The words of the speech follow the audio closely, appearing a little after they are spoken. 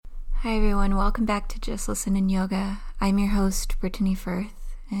Hi everyone, welcome back to Just Listen and Yoga. I'm your host, Brittany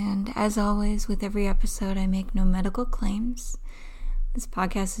Firth, and as always, with every episode, I make no medical claims. This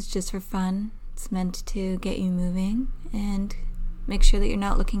podcast is just for fun. It's meant to get you moving and make sure that you're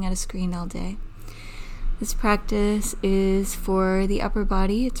not looking at a screen all day. This practice is for the upper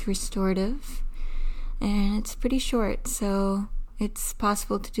body. It's restorative, and it's pretty short, so it's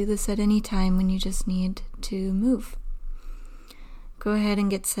possible to do this at any time when you just need to move. Go ahead and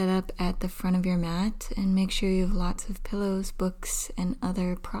get set up at the front of your mat and make sure you have lots of pillows, books, and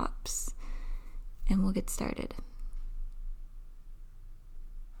other props. And we'll get started.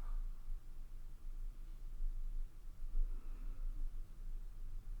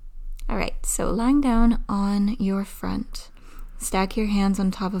 Alright, so lying down on your front. Stack your hands on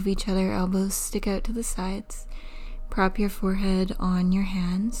top of each other, elbows stick out to the sides. Prop your forehead on your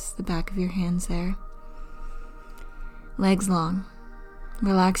hands, the back of your hands there. Legs long.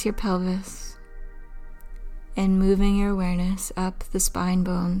 Relax your pelvis and moving your awareness up the spine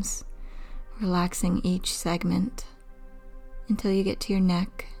bones, relaxing each segment until you get to your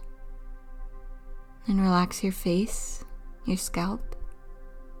neck. Then relax your face, your scalp,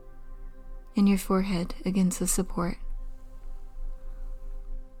 and your forehead against the support.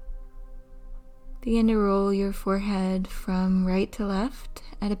 Begin to roll your forehead from right to left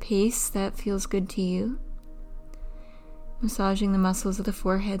at a pace that feels good to you. Massaging the muscles of the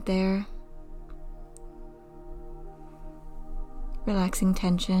forehead there. Relaxing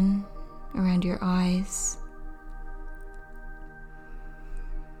tension around your eyes.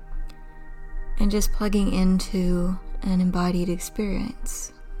 And just plugging into an embodied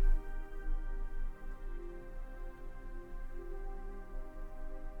experience.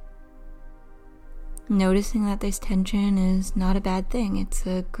 Noticing that this tension is not a bad thing. It's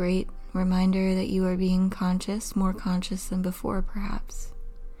a great reminder that you are being conscious, more conscious than before perhaps.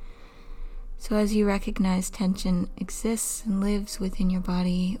 So as you recognize tension exists and lives within your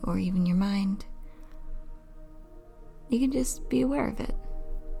body or even your mind, you can just be aware of it.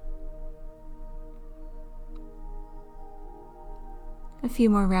 A few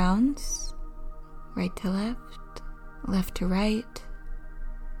more rounds, right to left, left to right.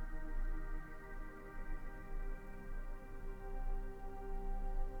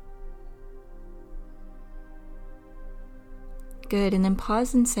 Good, and then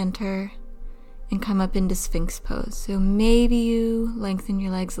pause and center and come up into Sphinx pose. So maybe you lengthen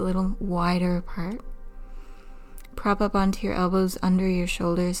your legs a little wider apart. Prop up onto your elbows under your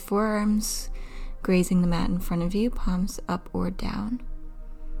shoulders, forearms grazing the mat in front of you, palms up or down.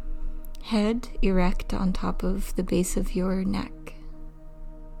 Head erect on top of the base of your neck.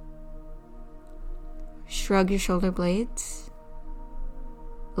 Shrug your shoulder blades.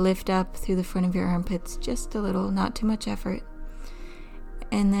 Lift up through the front of your armpits just a little, not too much effort.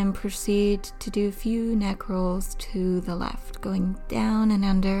 And then proceed to do a few neck rolls to the left, going down and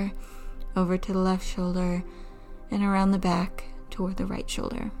under, over to the left shoulder, and around the back toward the right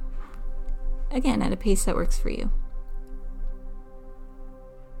shoulder. Again, at a pace that works for you.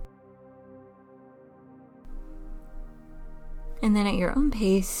 And then at your own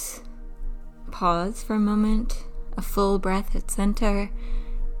pace, pause for a moment, a full breath at center,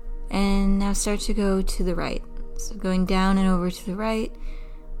 and now start to go to the right. So going down and over to the right,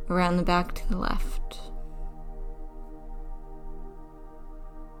 around the back to the left.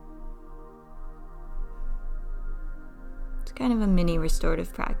 It's kind of a mini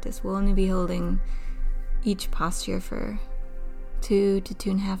restorative practice. We'll only be holding each posture for 2 to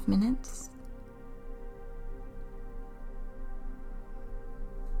 2.5 minutes.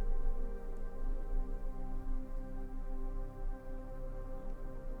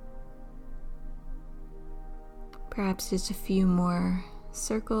 Perhaps just a few more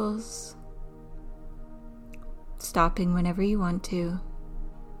circles, stopping whenever you want to.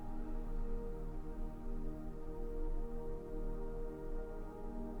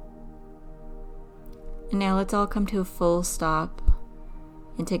 And now let's all come to a full stop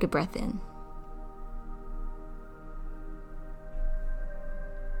and take a breath in.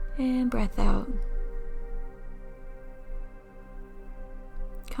 And breath out.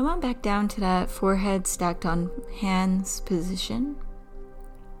 Come on back down to that forehead stacked on hands position.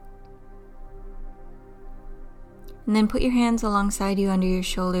 And then put your hands alongside you under your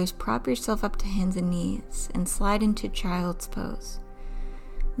shoulders, prop yourself up to hands and knees, and slide into child's pose.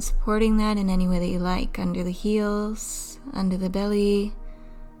 And supporting that in any way that you like, under the heels, under the belly,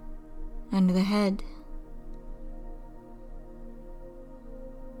 under the head.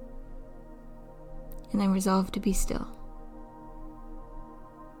 And then resolve to be still.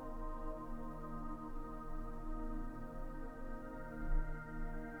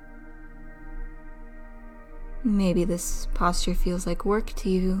 Maybe this posture feels like work to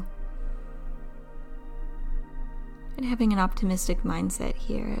you. And having an optimistic mindset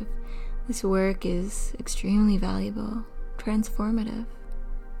here of this work is extremely valuable, transformative.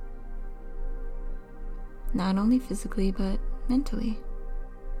 Not only physically, but mentally.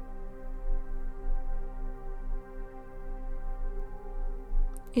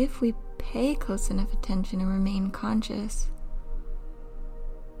 If we pay close enough attention and remain conscious,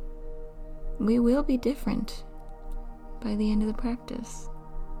 we will be different by the end of the practice.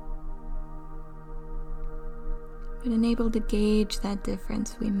 But unable to gauge that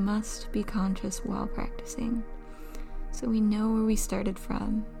difference, we must be conscious while practicing, so we know where we started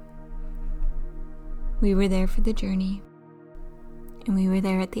from. We were there for the journey, and we were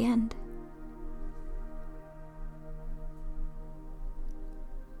there at the end.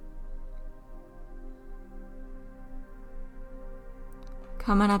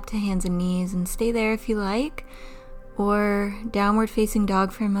 Come on up to hands and knees and stay there if you like, or downward facing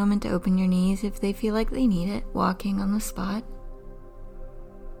dog for a moment to open your knees if they feel like they need it, walking on the spot.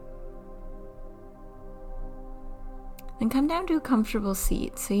 Then come down to a comfortable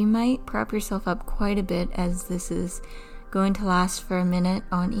seat, so you might prop yourself up quite a bit as this is going to last for a minute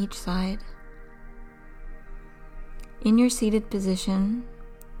on each side. In your seated position,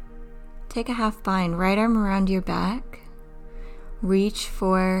 take a half bind, right arm around your back. Reach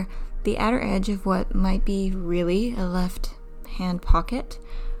for the outer edge of what might be really a left hand pocket,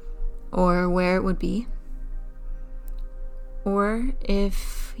 or where it would be. Or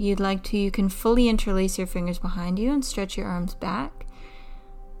if you'd like to, you can fully interlace your fingers behind you and stretch your arms back.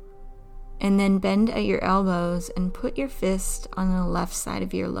 And then bend at your elbows and put your fist on the left side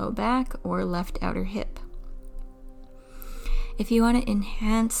of your low back or left outer hip. If you want to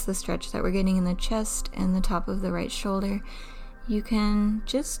enhance the stretch that we're getting in the chest and the top of the right shoulder, you can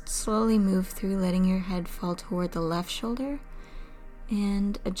just slowly move through letting your head fall toward the left shoulder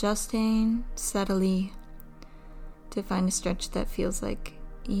and adjusting subtly to find a stretch that feels like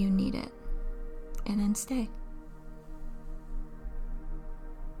you need it, and then stay.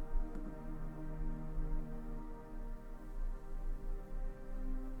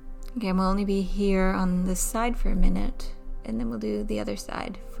 Again, we'll only be here on this side for a minute, and then we'll do the other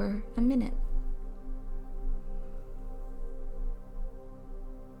side for a minute.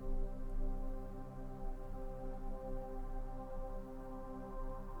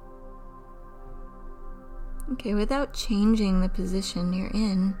 Okay, without changing the position you're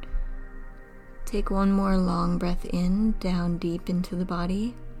in, take one more long breath in, down deep into the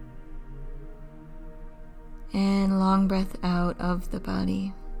body, and long breath out of the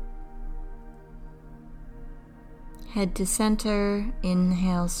body. Head to center,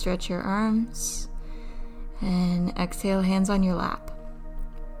 inhale, stretch your arms, and exhale, hands on your lap.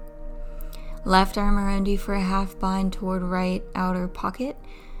 Left arm around you for a half bind toward right outer pocket,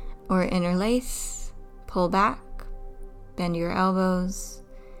 or interlace. Pull back, bend your elbows,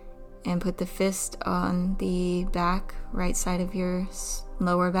 and put the fist on the back, right side of your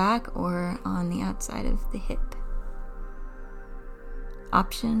lower back, or on the outside of the hip.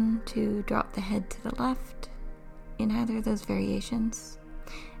 Option to drop the head to the left in either of those variations.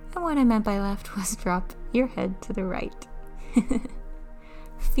 And what I meant by left was drop your head to the right.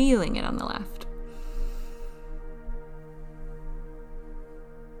 Feeling it on the left.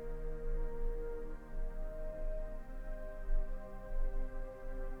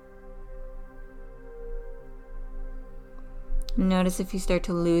 Notice if you start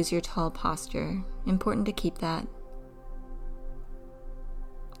to lose your tall posture. Important to keep that.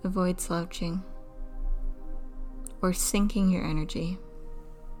 Avoid slouching or sinking your energy.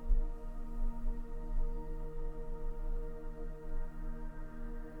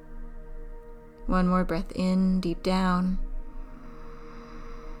 One more breath in, deep down.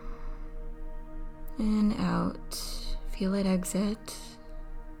 And out. Feel it exit.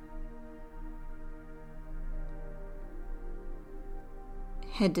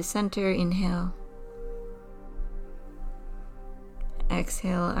 Head to center, inhale.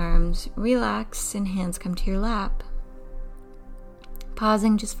 Exhale, arms relax and hands come to your lap.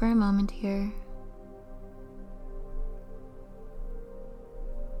 Pausing just for a moment here.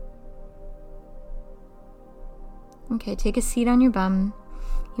 Okay, take a seat on your bum.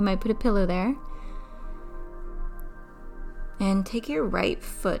 You might put a pillow there. And take your right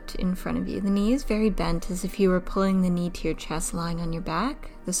foot in front of you. The knee is very bent, as if you were pulling the knee to your chest, lying on your back.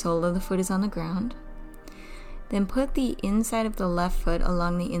 The sole of the foot is on the ground. Then put the inside of the left foot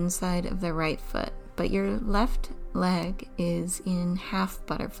along the inside of the right foot, but your left leg is in half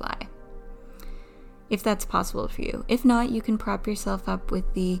butterfly, if that's possible for you. If not, you can prop yourself up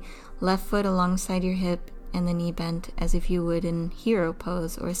with the left foot alongside your hip and the knee bent as if you would in hero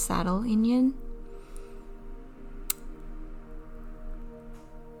pose or saddle in yin.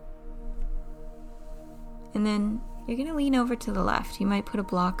 And then you're going to lean over to the left. You might put a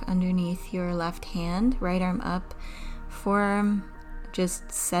block underneath your left hand, right arm up, forearm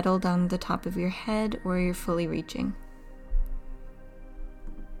just settled on the top of your head, or you're fully reaching.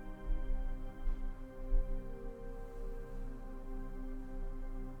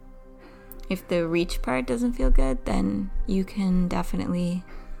 If the reach part doesn't feel good, then you can definitely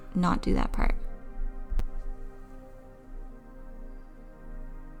not do that part.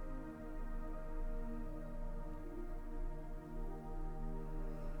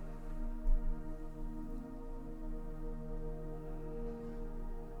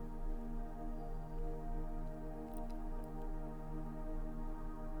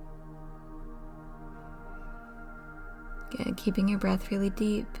 Good, keeping your breath really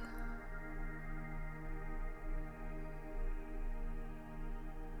deep.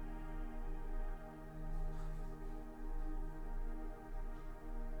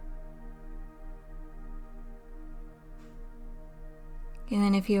 And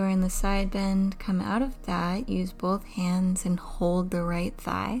then if you are in the side bend, come out of that, use both hands and hold the right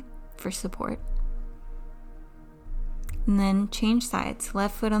thigh for support. And then change sides,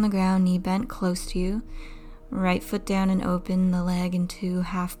 left foot on the ground, knee bent close to you. Right foot down and open the leg into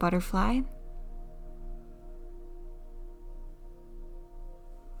half butterfly.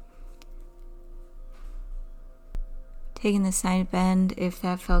 Taking the side bend if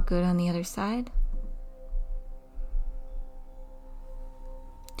that felt good on the other side.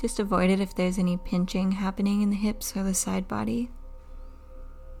 Just avoid it if there's any pinching happening in the hips or the side body.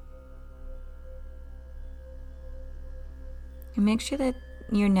 And make sure that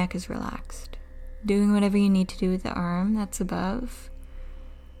your neck is relaxed. Doing whatever you need to do with the arm that's above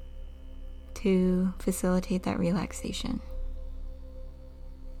to facilitate that relaxation.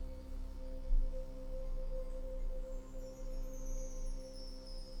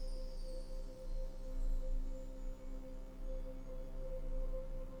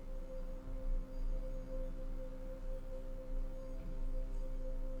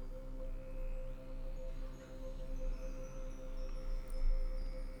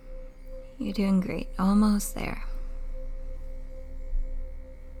 You're doing great. Almost there.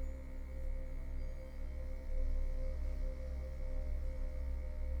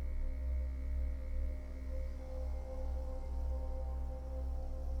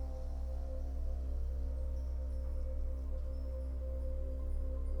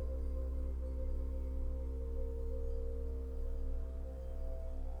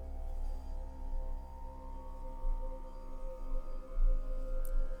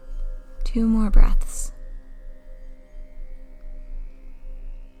 Two more breaths.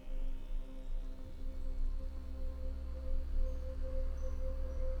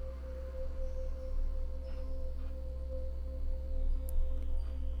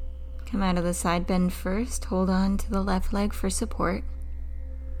 Come out of the side bend first. Hold on to the left leg for support.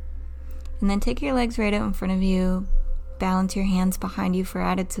 And then take your legs right out in front of you. Balance your hands behind you for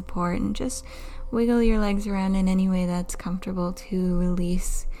added support. And just wiggle your legs around in any way that's comfortable to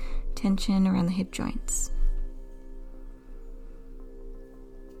release tension around the hip joints.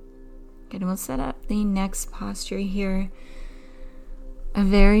 Good, and we'll set up the next posture here. A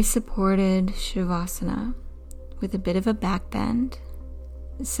very supported Shavasana with a bit of a back bend.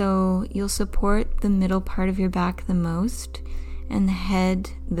 So you'll support the middle part of your back the most and the head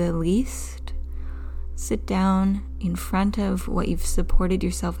the least. Sit down in front of what you've supported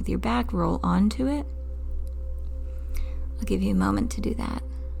yourself with your back, roll onto it. I'll give you a moment to do that.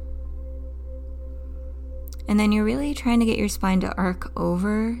 And then you're really trying to get your spine to arc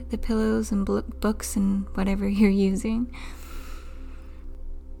over the pillows and books and whatever you're using.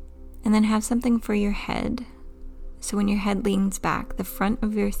 And then have something for your head. So when your head leans back, the front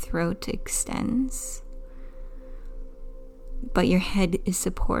of your throat extends, but your head is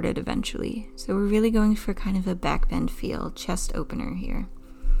supported eventually. So we're really going for kind of a back bend feel, chest opener here.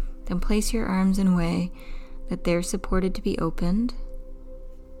 Then place your arms in a way that they're supported to be opened.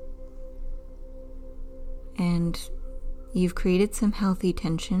 And you've created some healthy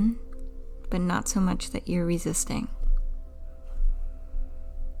tension, but not so much that you're resisting.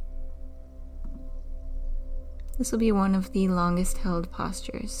 This will be one of the longest held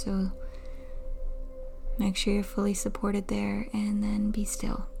postures, so make sure you're fully supported there and then be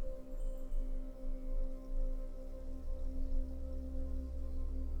still.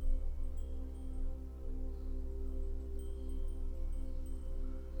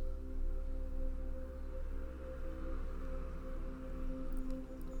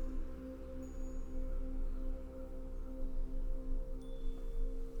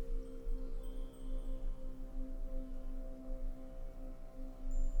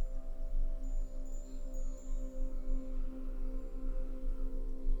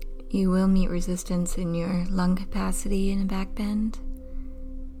 You will meet resistance in your lung capacity in a back bend,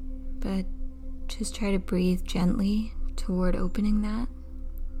 but just try to breathe gently toward opening that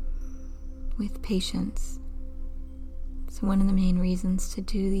with patience. It's one of the main reasons to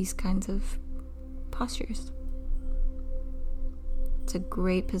do these kinds of postures. It's a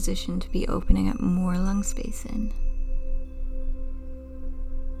great position to be opening up more lung space in.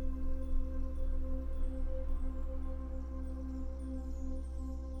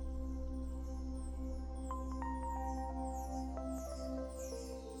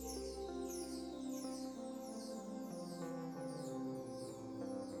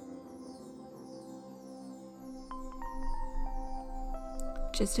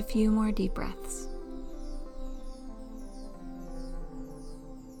 Just a few more deep breaths.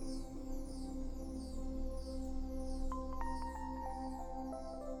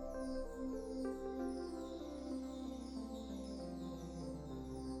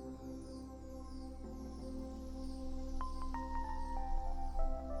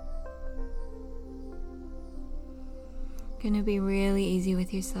 Going to be really easy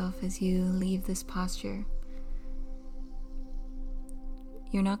with yourself as you leave this posture.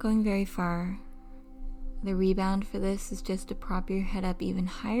 You're not going very far. The rebound for this is just to prop your head up even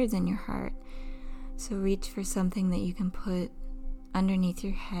higher than your heart. So reach for something that you can put underneath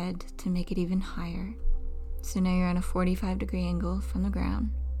your head to make it even higher. So now you're on a 45-degree angle from the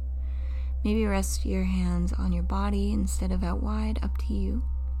ground. Maybe rest your hands on your body instead of out wide, up to you.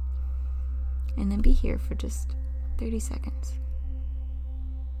 And then be here for just 30 seconds.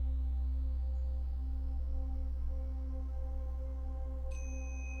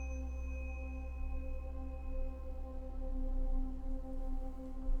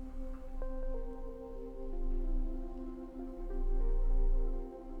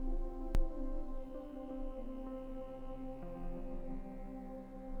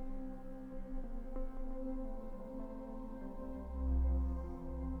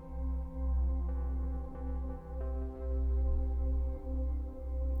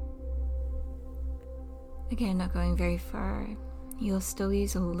 Again, not going very far. You'll still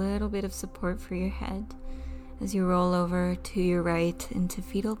use a little bit of support for your head as you roll over to your right into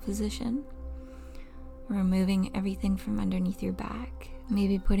fetal position, removing everything from underneath your back,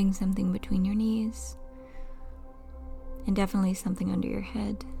 maybe putting something between your knees, and definitely something under your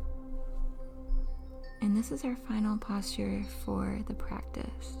head. And this is our final posture for the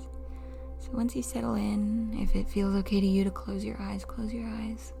practice. So once you settle in, if it feels okay to you to close your eyes, close your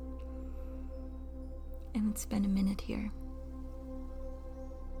eyes. And let's spend a minute here,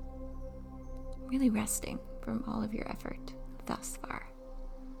 really resting from all of your effort thus far.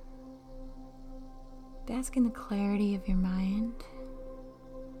 Bask in the clarity of your mind.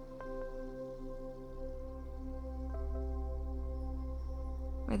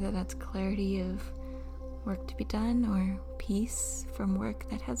 Whether that's clarity of work to be done or peace from work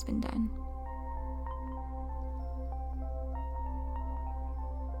that has been done.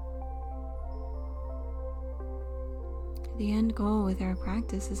 The end goal with our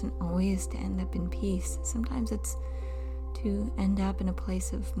practice isn't always to end up in peace. Sometimes it's to end up in a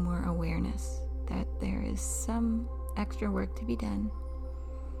place of more awareness that there is some extra work to be done.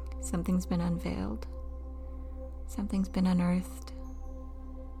 Something's been unveiled. Something's been unearthed.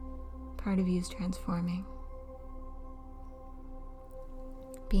 Part of you is transforming.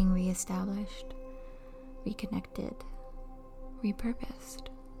 Being reestablished, reconnected, repurposed.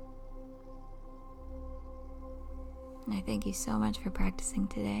 And I thank you so much for practicing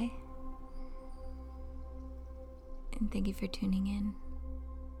today. And thank you for tuning in.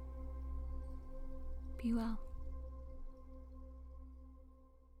 Be well.